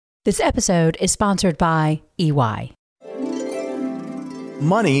This episode is sponsored by EY.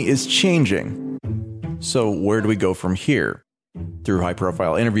 Money is changing. So where do we go from here? Through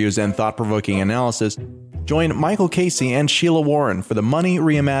high-profile interviews and thought-provoking analysis, join Michael Casey and Sheila Warren for the Money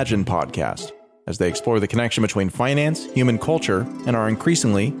Reimagined podcast as they explore the connection between finance, human culture, and our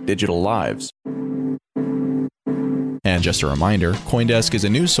increasingly digital lives. And just a reminder, CoinDesk is a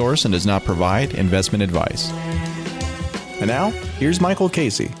news source and does not provide investment advice. And now, here's Michael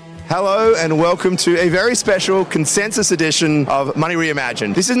Casey. Hello and welcome to a very special consensus edition of Money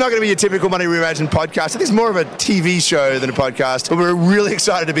Reimagined. This is not going to be a typical Money Reimagined podcast. It is more of a TV show than a podcast, but we're really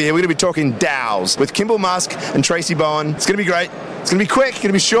excited to be here. We're going to be talking DAOs with Kimbal, Musk and Tracey, Bowen. It's going to be great. It's going to be quick, it's going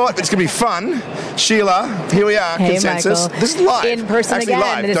to be short, but it's going to be fun. Sheila, here we are, hey, consensus. Michael. This is live. In person actually again,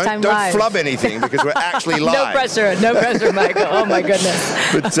 live. this time live. Don't flub anything because we're actually live. No pressure, Michael. Oh my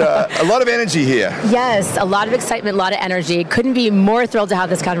goodness. But a lot of energy here. Yes, a lot of excitement, a lot of energy. Couldn't be more thrilled to have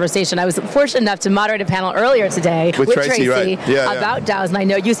this conversation. I was fortunate enough to moderate a panel earlier today with Tracey right. about DAOs, and I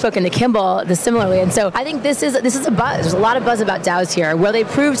know you've spoken to Kimbal similarly. And so I think this is a buzz. There's a lot of buzz about DAOs here. Will they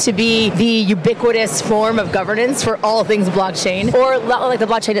prove to be the ubiquitous form of governance for all things blockchain, or like the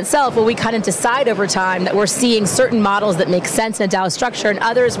blockchain itself? Will we kind of decide over time that we're seeing certain models that make sense in a DAO structure, and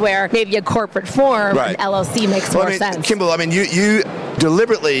others where maybe a corporate form, an LLC, makes more sense? Kimbal, you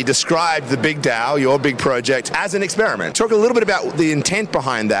deliberately described the big DAO, your big project, as an experiment. Talk a little bit about the intent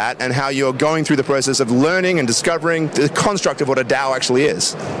behind that and how you're going through the process of learning and discovering the construct of what a DAO actually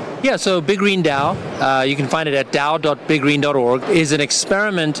is. Yeah, so Big Green DAO, you can find it at dao.biggreen.org, is an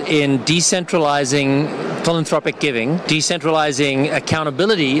experiment in decentralizing philanthropic giving, decentralizing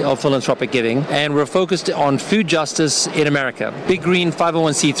accountability of philanthropic giving, and we're focused on food justice in America. Big Green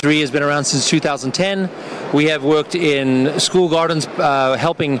 501c3 has been around since 2010. We have worked in school gardens,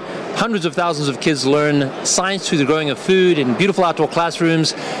 helping hundreds of thousands of kids learn science through the growing of food in beautiful outdoor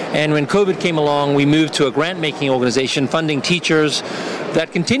classrooms. And when COVID came along, we moved to a grant-making organization funding teachers.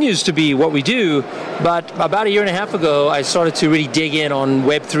 That continues to be what we do, but about a year and a half ago, I started to really dig in on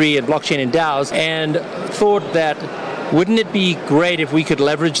Web3 and blockchain and DAOs, and thought that wouldn't it be great if we could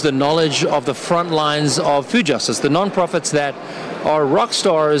leverage the knowledge of the front lines of food justice, the nonprofits that are rock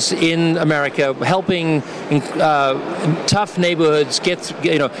stars in America, helping tough neighborhoods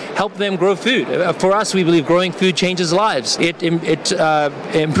help them grow food. For us, we believe growing food changes lives. It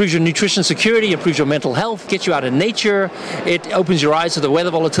improves your nutrition security, improves your mental health, gets you out in nature. It opens your eyes to the weather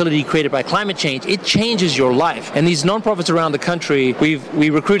volatility created by climate change. It changes your life. And these nonprofits around the country, we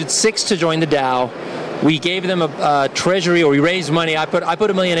recruited 6 to join the DAO. We gave them a treasury, or we raised money. I put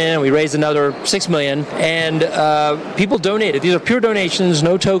 $1 million in, and we raised another $6 million. And people donated. These are pure donations,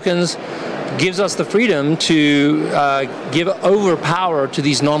 no tokens. Gives us the freedom to give over power to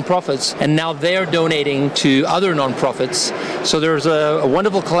these nonprofits, and now they're donating to other nonprofits. So there's a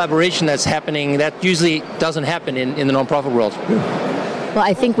wonderful collaboration that's happening that usually doesn't happen in the nonprofit world. Well,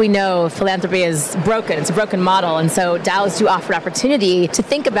 I think we know philanthropy is broken. It's a broken model. And so DAOs do offer opportunity to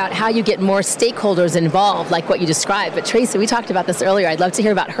think about how you get more stakeholders involved, like what you described. But Tracey, we talked about this earlier. I'd love to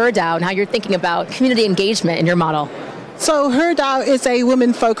hear about her DAO and how you're thinking about community engagement in your model. So her DAO is a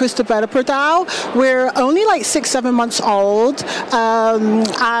women-focused developer DAO. We're only like 6-7 months old, and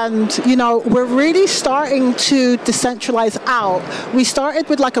we're really starting to decentralize out. We started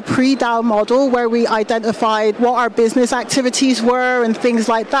with like a pre-DAO model where we identified what our business activities were and things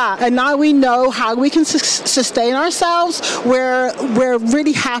like that. And now we know how we can sustain ourselves. We're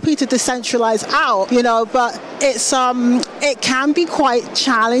really happy to decentralize out, but it can be quite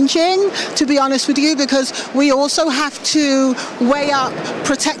challenging, to be honest with you, because we also have to weigh up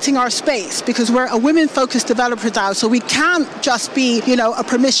protecting our space, because we're a women-focused developer DAO, so we can't just be, a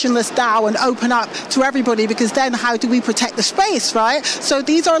permissionless DAO and open up to everybody, because then how do we protect the space, right? So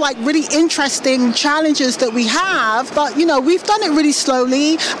these are like really interesting challenges that we have, but, we've done it really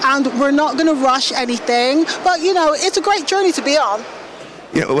slowly, and we're not going to rush anything, but, it's a great journey to be on.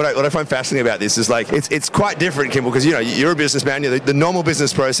 What I find fascinating about this is it's quite different, Kimbal, because you're a businessman. The normal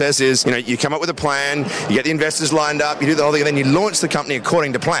business process is you come up with a plan, you get the investors lined up, you do the whole thing, and then you launch the company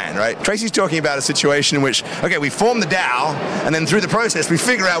according to plan, right? Tracey's talking about a situation in which we form the DAO, and then through the process we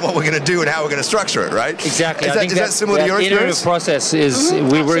figure out what we're going to do and how we're going to structure it, right? Exactly. Is that similar to your experience? The iterative process is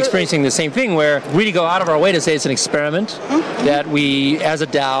we're experiencing the same thing, where we really go out of our way to say it's an experiment, that we as a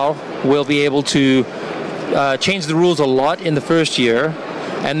DAO will be able to change the rules a lot in the first year.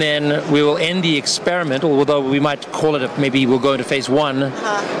 And then we will end the experiment, although we might call it, maybe we'll go into phase 1,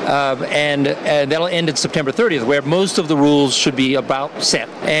 and that'll end at September 30th, where most of the rules should be about set.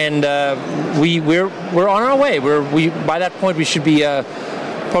 And we're on our way. By that point we should be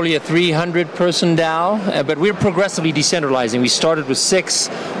probably a 300-person DAO, but we're progressively decentralizing. We started with 6,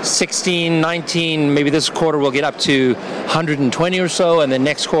 16, 19, maybe this quarter we'll get up to 120 or so, and then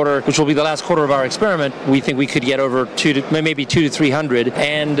next quarter, which will be the last quarter of our experiment, we think we could get over maybe 200 to 300,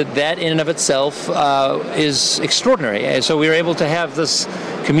 and that in and of itself is extraordinary. So we were able to have this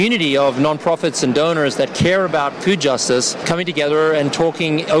community of nonprofits and donors that care about food justice coming together and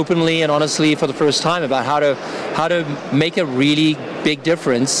talking openly and honestly for the first time about how to make a really big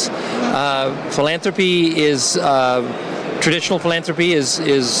difference. Philanthropy is traditional philanthropy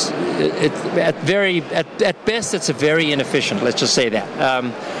is at best it's a very inefficient. Let's just say that.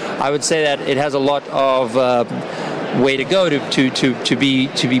 I would say that it has a lot of way to go to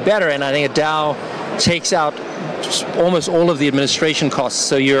be better, and I think a DAO takes out almost all of the administration costs.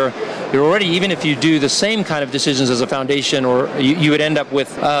 So you're already, even if you do the same kind of decisions as a foundation, or you would end up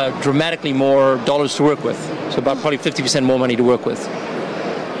with dramatically more dollars to work with. So about probably 50% more money to work with.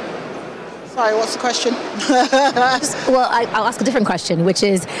 Sorry, what's the question? Well, I'll ask a different question, which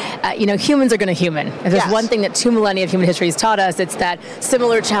is, humans are going to human. If there's one thing that 2 millennia of human history has taught us, it's that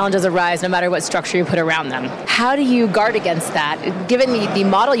similar challenges arise no matter what structure you put around them. How do you guard against that? Given the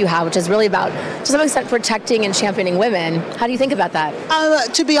model you have, which is really about, to some extent, protecting and championing women, how do you think about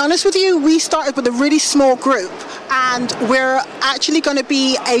that? To be honest with you, we started with a really small group, and we're actually going to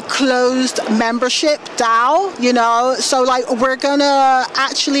be a closed membership DAO, so we're going to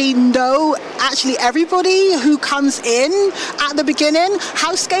actually know everybody who comes in at the beginning.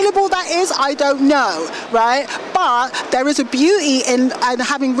 How scalable that is, I don't know, right? But there is a beauty in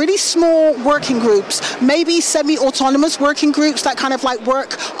having really small working groups, maybe semi-autonomous working groups that kind of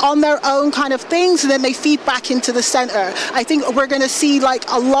work on their own kind of things, and then they feed back into the center. I think we're going to see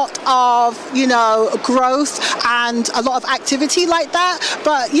a lot of, growth and a lot of activity like that.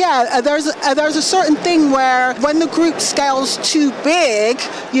 But yeah, there's a certain thing where when the group scales too big,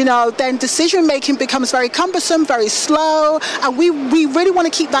 then decision making becomes very cumbersome, very slow, and we really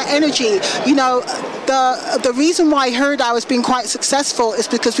want to keep that energy. The reason why HerDAO has been quite successful is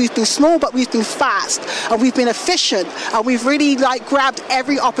because we've been small, but we've been fast, and we've been efficient, and we've really grabbed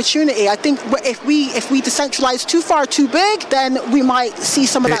every opportunity. I think if we decentralize too far, too big, then we might see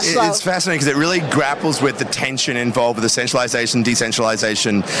some of that slow. It's fascinating because it really grapples with the tension involved with the centralization,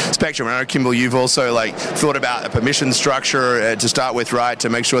 decentralization spectrum. And I know, Kimbal, you've also thought about a permission structure to start with, right, to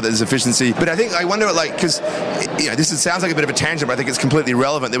make sure that there's efficiency. But I wonder, because sounds like a bit of a tangent, but I think it's completely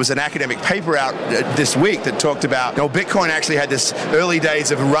relevant. There was an academic paper out this week that talked about Bitcoin actually had this early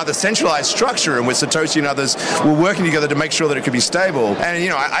days of a rather centralized structure in which Satoshi and others were working together to make sure that it could be stable.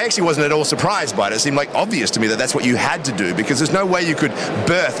 And I actually wasn't at all surprised by it. It seemed obvious to me that that's what you had to do, because there's no way you could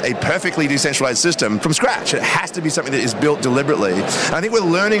birth a perfectly decentralized system from scratch. It has to be something that is built deliberately. And I think we're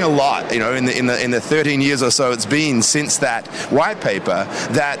learning a lot, in the 13 years or so it's been since that white paper,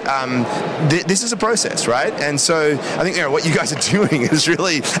 that this is a process, right? And so I think what you guys are doing is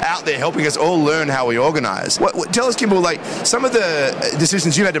really out there helping us all learn how we organize. Tell us, Kimbal, some of the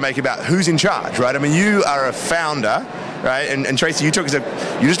decisions you had to make about who's in charge, right? I mean, you are a founder, right? And Tracey, you're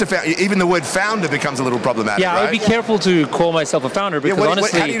just a founder. Even the word founder becomes a little problematic. Yeah, right? I'd be careful to call myself a founder, because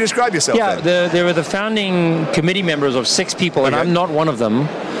honestly, how do you describe yourself? Yeah, there were the founding committee members of 6 people, and I'm not one of them.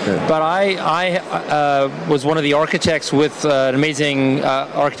 Yeah. But I was one of the architects with an amazing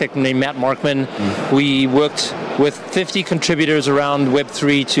architect named Matt Markman. We worked with 50 contributors around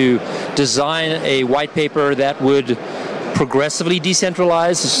Web3 to design a white paper that would progressively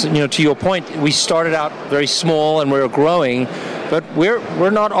decentralize. To your point, we started out very small and we're growing, but we're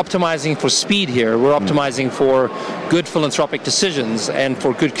not optimizing for speed here. We're optimizing for good philanthropic decisions and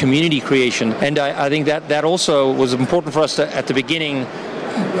for good community creation. And I think that also was important for us to, at the beginning,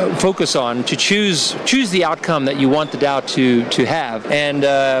 focus on, to choose the outcome that you want the DAO to have. And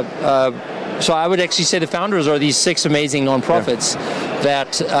so I would actually say the founders are these 6 amazing nonprofits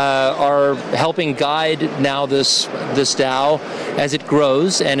that are helping guide now this DAO as it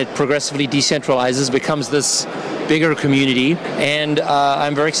grows and it progressively decentralizes, becomes this bigger community, and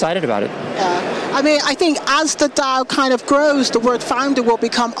I'm very excited about it. Yeah. I mean, I think as the DAO kind of grows, the word founder will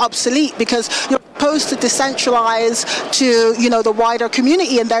become obsolete, because you're supposed to decentralize to, the wider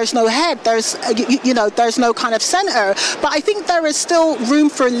community, and there's no head, there's no kind of center. But I think there is still room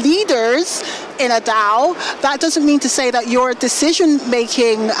for leaders in a DAO. That doesn't mean to say that your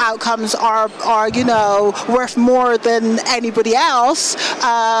decision-making outcomes are worth more than anybody else.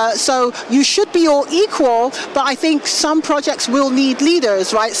 So you should be all equal, but I think some projects will need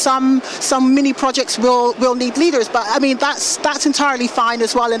leaders, right? Some mini projects will need leaders, but I mean that's entirely fine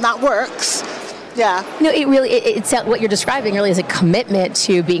as well, and that works. Yeah. It's what you're describing really is a commitment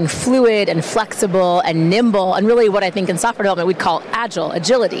to being fluid and flexible and nimble, and really what I think in software development we'd call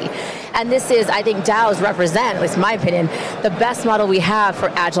agility. And this is, I think DAOs represent, at least in my opinion, the best model we have for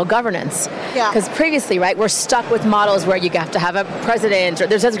agile governance. Yeah. Because previously, right, we're stuck with models where you have to have a president, or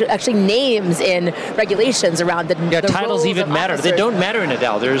there's actually names in regulations around the titles even matter. They don't matter in a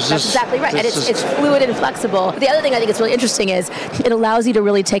DAO. That's exactly right. And it's fluid and flexible. The other thing I think is really interesting is it allows you to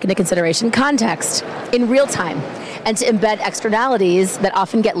really take into consideration context in real time, and to embed externalities that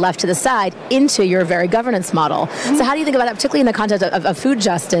often get left to the side into your very governance model. Mm-hmm. So how do you think about that, particularly in the context of food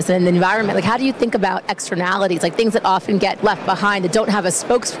justice and the environment? Like, how do you think about externalities, like things that often get left behind, that don't have a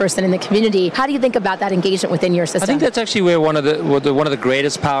spokesperson in the community? How do you think about that engagement within your system? I think that's actually where one of the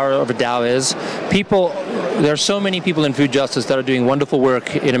greatest power of a DAO is. There are so many people in food justice that are doing wonderful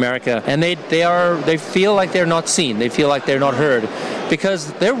work in America, and they feel like they're not seen. They feel like they're not heard,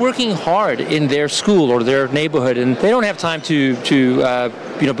 because they're working hard in their school or their neighborhood, and they don't have time to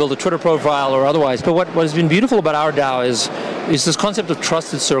build a Twitter profile or otherwise. But what has been beautiful about our DAO is this concept of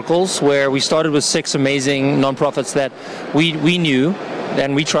trusted circles, where we started with 6 amazing nonprofits that we knew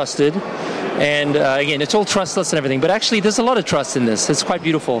and we trusted. And again, it's all trustless and everything, but actually there's a lot of trust in this. It's quite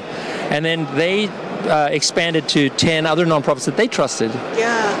beautiful. And then they expanded to 10 other nonprofits that they trusted.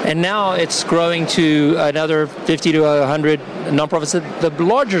 Yeah. And now it's growing to another 50 to 100 nonprofits that the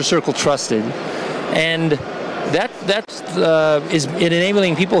larger circle trusted. And that is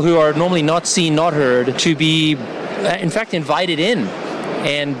enabling people who are normally not seen, not heard, to be, in fact, invited in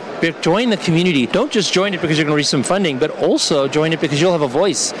and join the community. Don't just join it because you're going to receive some funding, but also join it because you'll have a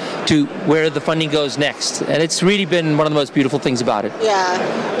voice to where the funding goes next. And it's really been one of the most beautiful things about it.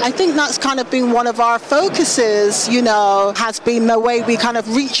 Yeah, I think that's kind of been one of our focuses, has been the way we kind of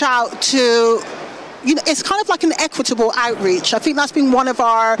reach out to, it's kind of like an equitable outreach. I think that's been one of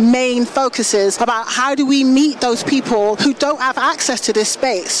our main focuses, about how do we meet those people who don't have access to this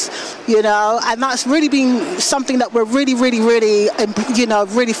space, and that's really been something that we're really, really, really,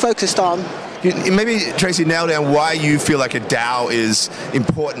 really focused on. Maybe, Tracey, nail down why you feel like a DAO is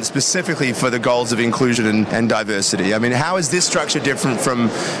important specifically for the goals of inclusion and diversity. I mean, how is this structure different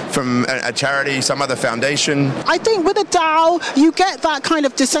from a charity, some other foundation? I think with a DAO, you get that kind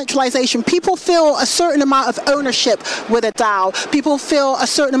of decentralization. People feel a certain amount of ownership with a DAO. People feel a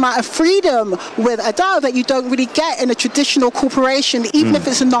certain amount of freedom with a DAO that you don't really get in a traditional corporation, even if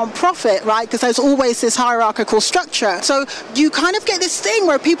it's a non-profit, right? Because there's always this hierarchical structure. So you kind of get this thing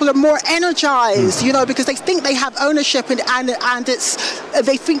where people are more energized, because they think they have ownership and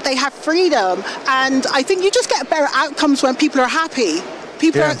they think they have freedom. And I think you just get better outcomes when people are happy.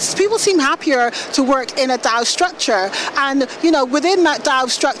 People seem happier to work in a DAO structure. And, within that DAO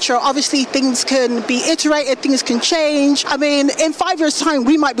structure, obviously things can be iterated, things can change. I mean, in 5 years' time,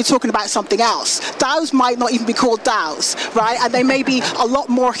 we might be talking about something else. DAOs might not even be called DAOs, right? And they may be a lot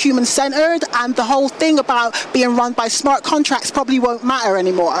more human-centered, and the whole thing about being run by smart contracts probably won't matter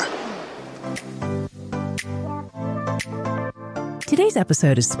anymore. Today's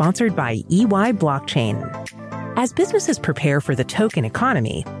episode is sponsored by EY Blockchain. As businesses prepare for the token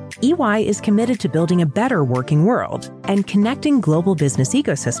economy, EY is committed to building a better working world and connecting global business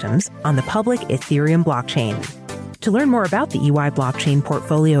ecosystems on the public Ethereum blockchain. To learn more about the EY blockchain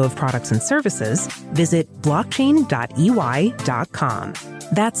portfolio of products and services, visit blockchain.ey.com.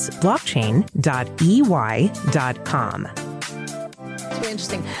 That's blockchain.ey.com. Really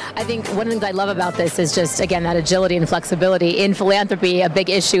interesting. I think one of the things I love about this is just, again, that agility and flexibility. In philanthropy, a big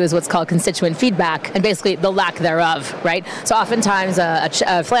issue is what's called constituent feedback, and basically the lack thereof, right? So oftentimes a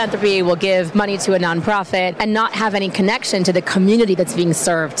philanthropy will give money to a nonprofit and not have any connection to the community that's being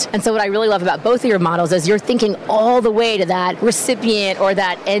served. And so what I really love about both of your models is you're thinking all the way to that recipient or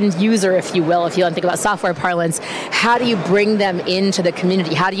that end user, if you will, if you want to think about software parlance. How do you bring them into the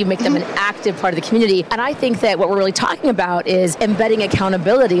community? How do you make them an active part of the community? And I think that what we're really talking about is embedding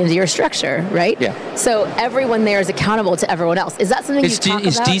accountability into your structure, right? Yeah. So everyone there is accountable to everyone else. Is that something you talk about?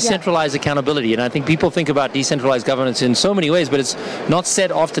 It's decentralized accountability, and I think people think about decentralized governance in so many ways, but it's not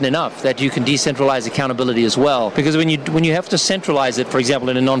said often enough that you can decentralize accountability as well. Because when you have to centralize it, for example,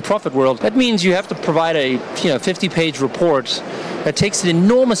 in a non-profit world, that means you have to provide a 50-page report that takes an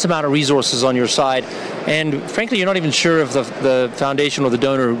enormous amount of resources on your side, and frankly, you're not even sure if the foundation or the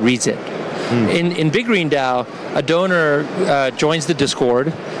donor reads it. In Big Green DAO, a donor joins the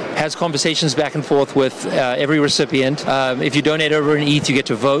Discord, has conversations back and forth with every recipient. If you donate over an ETH, you get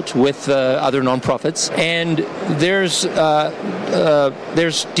to vote with other nonprofits. And there's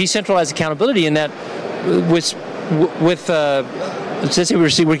decentralized accountability in that let's say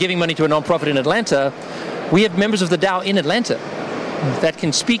we're giving money to a nonprofit in Atlanta, we have members of the DAO in Atlanta. that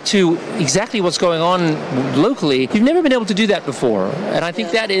can speak to exactly what's going on locally, you've never been able to do that before. And I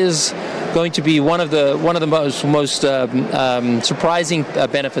think that is going to be one of the most surprising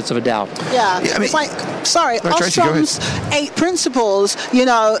benefits of a DAO. Yeah, I mean, it's like, sorry, Tracey, Ostrom's 8 principles,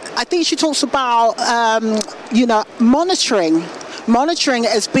 I think she talks about, monitoring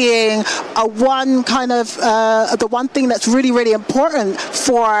as being the one thing that's really, really important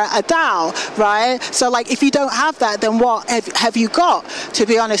for a DAO, right? So, like, if you don't have that, then what have you got, to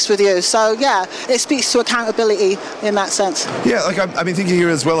be honest with you? So, yeah, it speaks to accountability in that sense. Yeah, like I've been thinking here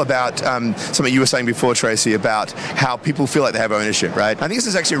as well about something you were saying before, Tracey, about how people feel like they have ownership, right? I think this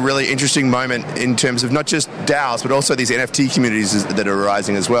is actually a really interesting moment in terms of not just DAOs, but also these NFT communities that are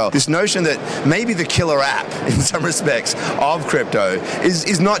arising as well. This notion that maybe the killer app, in some respects, of crypto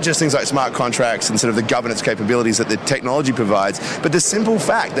is not just things like smart contracts and sort of the governance capabilities that the technology provides, but the simple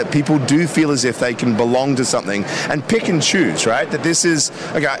fact that people do feel as if they can belong to something and pick and choose, right? That this is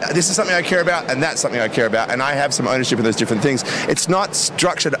something I care about and that's something I care about, and I have some ownership of those different things. It's not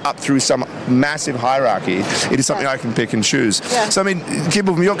structured up through some massive hierarchy. It is something I can pick and choose. Yeah. So, I mean,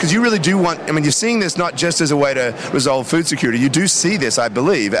 Kimbal, from York, because you really do you're seeing this not just as a way to resolve food security, you do see this, I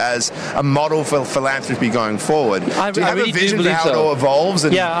believe, as a model for philanthropy going forward. Do you have a vision for how it all evolves?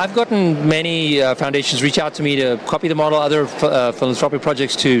 Yeah, I've gotten many foundations reach out to me to copy the model, other philanthropic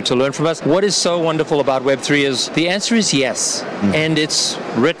projects to learn from us. What is so wonderful about Web3 is the answer is yes. And it's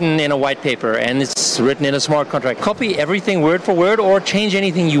written in a white paper and it's written in a smart contract. Copy everything word for word or change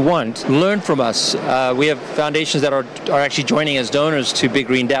anything you want. Learn from us. We have foundations that are actually joining as donors to Big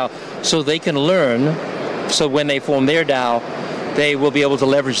Green DAO so they can learn, so when they form their DAO, they will be able to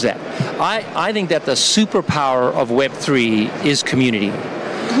leverage that. I think that the superpower of Web3 is community.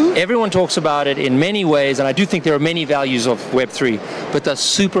 Everyone talks about it in many ways, and I do think there are many values of Web3, but the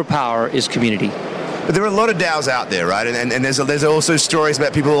superpower is community. But there are a lot of DAOs out there, right? And there's also stories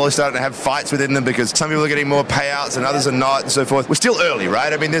about people all starting to have fights within them because some people are getting more payouts and others are not, and so forth. We're still early,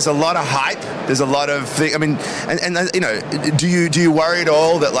 right? I mean, there's a lot of hype. There's a lot of things. I mean, do you worry at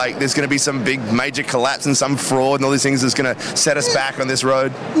all that like there's going to be some big major collapse and some fraud and all these things that's going to set us back on this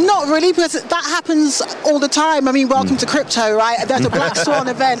road? Not really, because that happens all the time. I mean, welcome to crypto, right? There's a Black Swan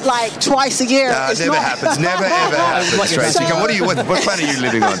event like twice a year. No, it never happens. Never ever happens, Tracey. What planet are you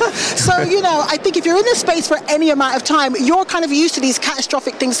living on? So, I think if you're in this space for any amount of time, you're kind of used to these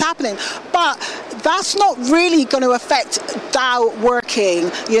catastrophic things happening. But that's not really going to affect DAO working,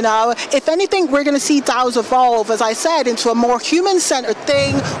 If anything, we're going to see DAOs evolve, as I said, into a more human-centered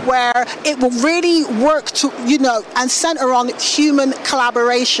thing where it will really work to, and center on human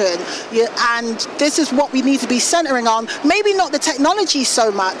collaboration. And this is what we need to be centering on. Maybe not the technology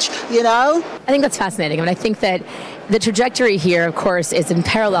so much, I think that's fascinating. I mean, I think that the trajectory here, of course, is in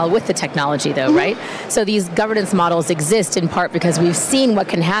parallel with the technology, though, right? So these governance models exist in part because we've seen what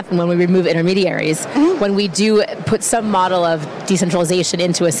can happen when we remove intermediaries, when we do put some model of decentralization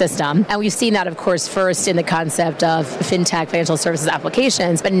into a system. And we've seen that, of course, first in the concept of fintech, financial services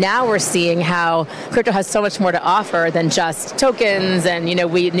applications. But now we're seeing how crypto has so much more to offer than just tokens and,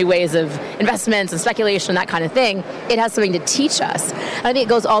 new ways of investments and speculation, that kind of thing. It has something to teach us. And I think it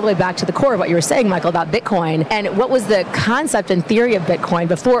goes all the way back to the core of what you were saying, Michael, about Bitcoin and what was the concept and theory of Bitcoin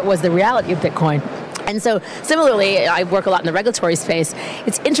before it was the reality of Bitcoin. And so similarly, I work a lot in the regulatory space.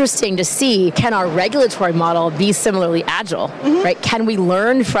 It's interesting to see, can our regulatory model be similarly agile, right? Can we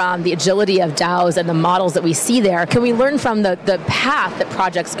learn from the agility of DAOs and the models that we see there? Can we learn from the path that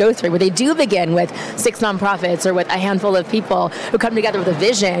projects go through, where they do begin with 6 nonprofits or with a handful of people who come together with a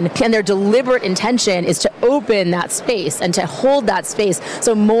vision, and their deliberate intention is to open that space and to hold that space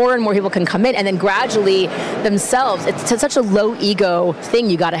so more and more people can come in, and then gradually themselves, it's such a low ego thing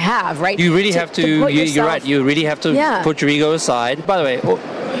you got to have, right? You really have to you're right. You really have to put your ego aside. By the way,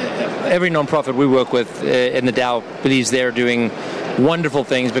 every nonprofit we work with in the DAO believes they're doing wonderful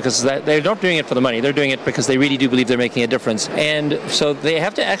things because they're not doing it for the money. They're doing it because they really do believe they're making a difference. And so they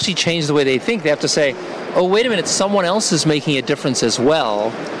have to actually change the way they think. They have to say, oh, wait a minute, someone else is making a difference as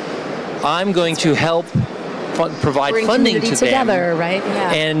well. I'm going to help provide funding to together, them, right?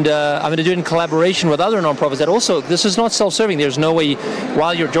 Yeah. And I'm going to do it in collaboration with other nonprofits. That also, this is not self-serving. There's no way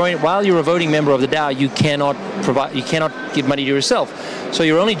while you're a voting member of the DAO, you cannot give money to yourself. So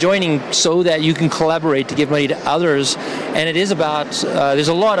you're only joining so that you can collaborate to give money to others. And it is about there's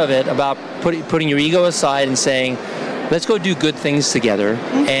a lot of it about putting your ego aside and saying, let's go do good things together.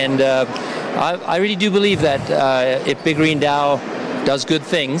 And I really do believe that if Big Green DAO does good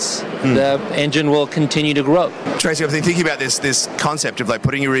things, the engine will continue to grow. Tracey, I've been thinking about this concept of like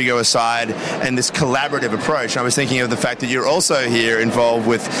putting your ego aside and this collaborative approach. I was thinking of the fact that you're also here involved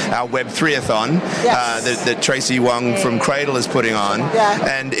with our Web3-a-thon that Tracey Wong from Cradle is putting on.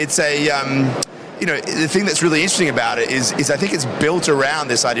 Yeah. And it's the thing that's really interesting about it is I think it's built around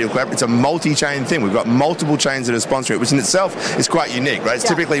this idea of collaboration. It's a multi-chain thing. We've got multiple chains that are sponsoring it, which in itself is quite unique, right? It's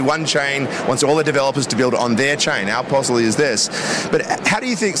typically one chain wants all the developers to build on their chain. Our possibility is this. But how do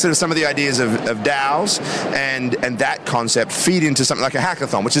you think sort of some of the ideas of DAOs and that concept feed into something like a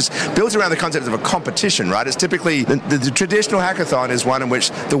hackathon, which is built around the concept of a competition, right? It's typically, the traditional hackathon is one in which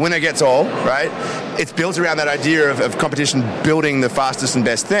the winner gets all, right? It's built around that idea of competition building the fastest and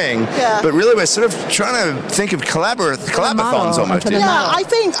best thing. Yeah. But really we're sort of trying to think of collaborathons almost. Yeah, I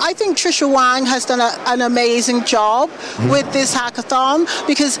think Trisha Wang has done an amazing job with this hackathon,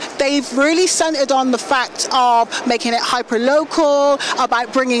 because they've really centered on the fact of making it hyper-local,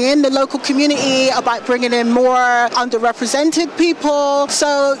 about bringing in the local community, about bringing in more underrepresented people.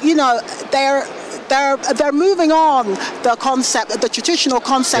 So, they're moving on the traditional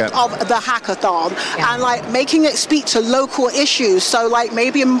concept of the hackathon and like making it speak to local issues. So like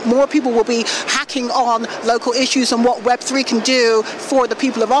maybe more people will be hacking on local issues and what Web3 can do for the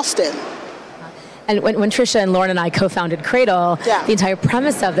people of Austin. And when Trisha and Lauren and I co-founded Cradle, the entire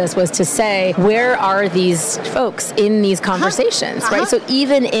premise of this was to say, where are these folks in these conversations, right? So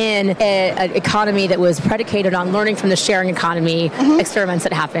even in an economy that was predicated on learning from the sharing economy experiments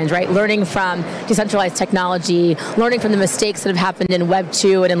that happened, right? Learning from decentralized technology, learning from the mistakes that have happened in Web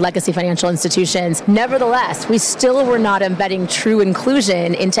 2 and in legacy financial institutions. Nevertheless, we still were not embedding true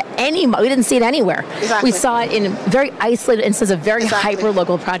inclusion into we didn't see it anywhere. Exactly. We saw it in very isolated instances of very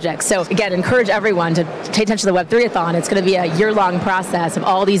hyper-local projects. So again, encourage everyone to pay attention to the Web3-a-thon. It's going to be a year-long process of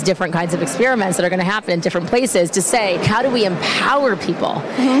all these different kinds of experiments that are going to happen in different places to say, how do we empower people?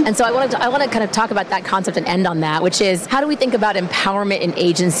 And so I want to kind of talk about that concept and end on that, which is, how do we think about empowerment and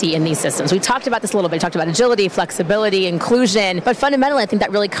agency in these systems? We talked about this a little bit. We talked about agility, flexibility, inclusion, but fundamentally, I think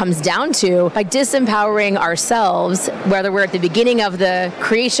that really comes down to, by disempowering ourselves, whether we're at the beginning of the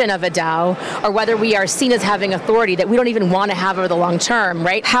creation of a DAO, or whether we are seen as having authority that we don't even want to have over the long term,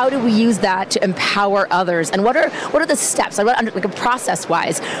 right? How do we use that to empower others? And what are the steps, like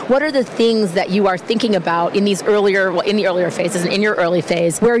process-wise, what are the things that you are thinking about in the earlier phases and in your early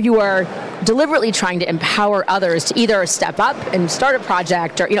phase, where you are deliberately trying to empower others to either step up and start a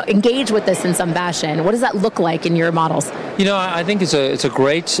project or engage with this in some fashion? What does that look like in your models? I think it's a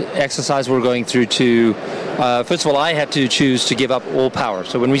great exercise we're going through to, first of all, I had to choose to give up all power.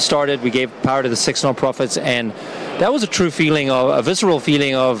 So when we started, we gave power to the 6 nonprofits, and that was a visceral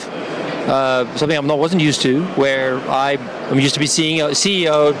feeling of something I wasn't used to, where I'm used to be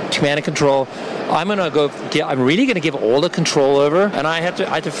CEO, command and control. I'm really going to give all the control over, and I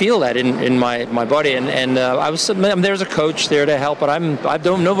had to feel that in my body, and there's a coach there to help, but I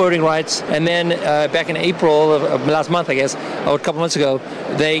don't no voting rights. And then back in April of last month, I guess, a couple months ago,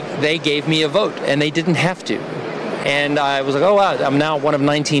 they gave me a vote, and they didn't have to. And I was like, oh wow, I'm now one of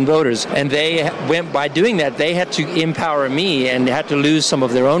 19 voters. And by doing that, they had to empower me and had to lose some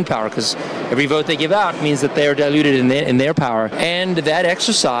of their own power, because every vote they give out means that they're diluted in their power. And that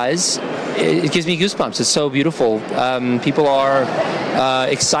exercise, it gives me goosebumps. It's so beautiful. People are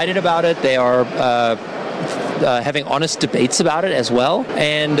excited about it. They are having honest debates about it as well.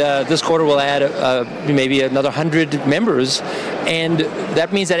 And this quarter will add maybe another 100 members. And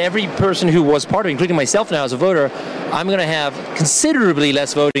that means that every person who was part of it, including myself now as a voter, I'm going to have considerably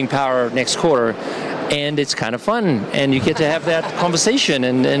less voting power next quarter. And it's kind of fun, and you get to have that conversation,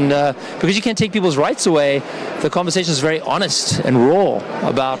 and because you can't take people's rights away, the conversation is very honest and raw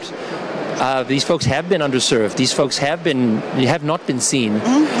about these folks have been underserved. These folks have not been seen,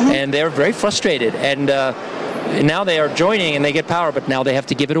 and they're very frustrated. And now they are joining, and they get power, but now they have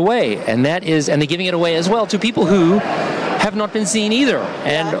to give it away, and they're giving it away as well to people who have not been seen either,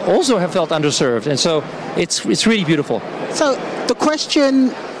 and also have felt underserved. And so it's really beautiful. So the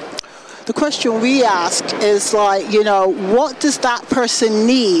question we ask is what does that person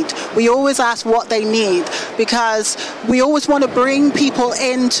need? We always ask what they need, because we always want to bring people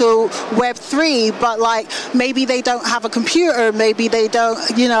into Web3, but maybe they don't have a computer, maybe they don't,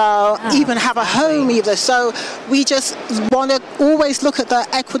 even have a home either. So we just want to always look at the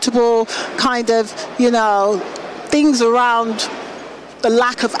equitable kind of, things around the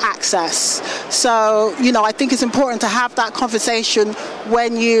lack of access. So, I think it's important to have that conversation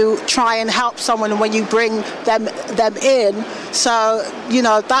when you try and help someone and when you bring them in. So,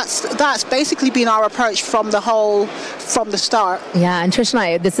 that's basically been our approach from the start. Yeah, and Trish and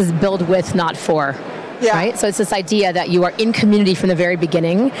I, this is build with, not for. Yeah. Right? So it's this idea that you are in community from the very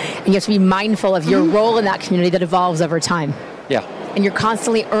beginning, and you have to be mindful of your role in that community that evolves over time. Yeah. And you're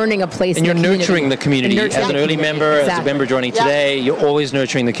constantly earning a place And in you're the nurturing the community. As an early member, as a member joining today, you're always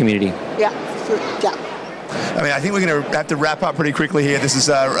nurturing the community. Yeah. I mean, I think we're going to have to wrap up pretty quickly here. This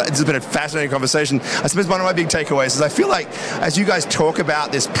has been a fascinating conversation. I suppose one of my big takeaways is I feel like as you guys talk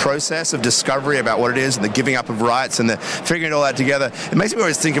about this process of discovery about what it is and the giving up of rights and the figuring it all out together, it makes me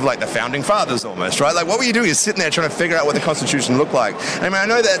always think of like the founding fathers almost, right? Like what were you doing is sitting there trying to figure out what the Constitution looked like. And I mean, I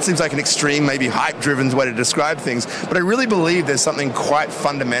know that seems like an extreme, maybe hype-driven way to describe things, but I really believe there's something quite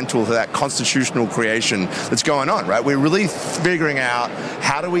fundamental to that constitutional creation that's going on, right? We're really figuring out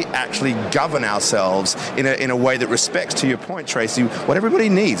how do we actually govern ourselves in a way that respects, to your point, Tracey, what everybody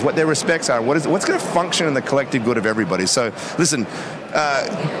needs, what their respects are, what's going to function in the collective good of everybody. So, listen,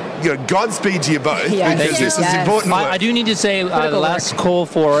 Godspeed to you both. Yeah, because this is important work. I do need to say the last call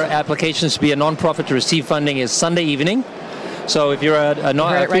for applications to be a non-profit to receive funding is Sunday evening. So if you're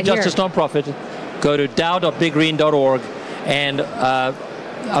a free justice non-profit, go to DAO.biggreen.org and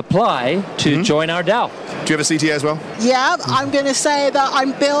apply to join our DAO. Do you have a CTA as well? Yeah, I'm going to say that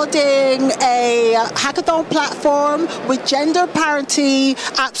I'm building a hackathon platform with gender parity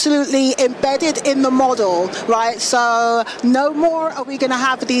absolutely embedded in the model, right? So no more are we going to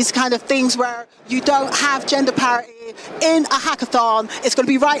have these kind of things where you don't have gender parity in a hackathon. It's going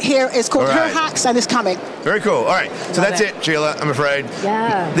to be right here. It's called Her Hacks, and it's coming. Very cool. All right. So that's it, Sheila, I'm afraid.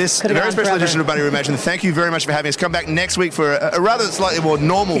 Yeah. This very special edition of Money Reimagined. Thank you very much for having us. Come back next week for a rather slightly more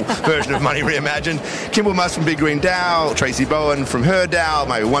normal version of Money Reimagined. Kimbal Musk from Big Green DAO, Tracey Bowen from her DAO,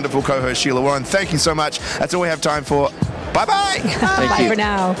 my wonderful co-host Sheila Warren. Thank you so much. That's all we have time for. Bye-bye. Bye for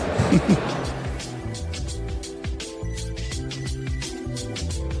now.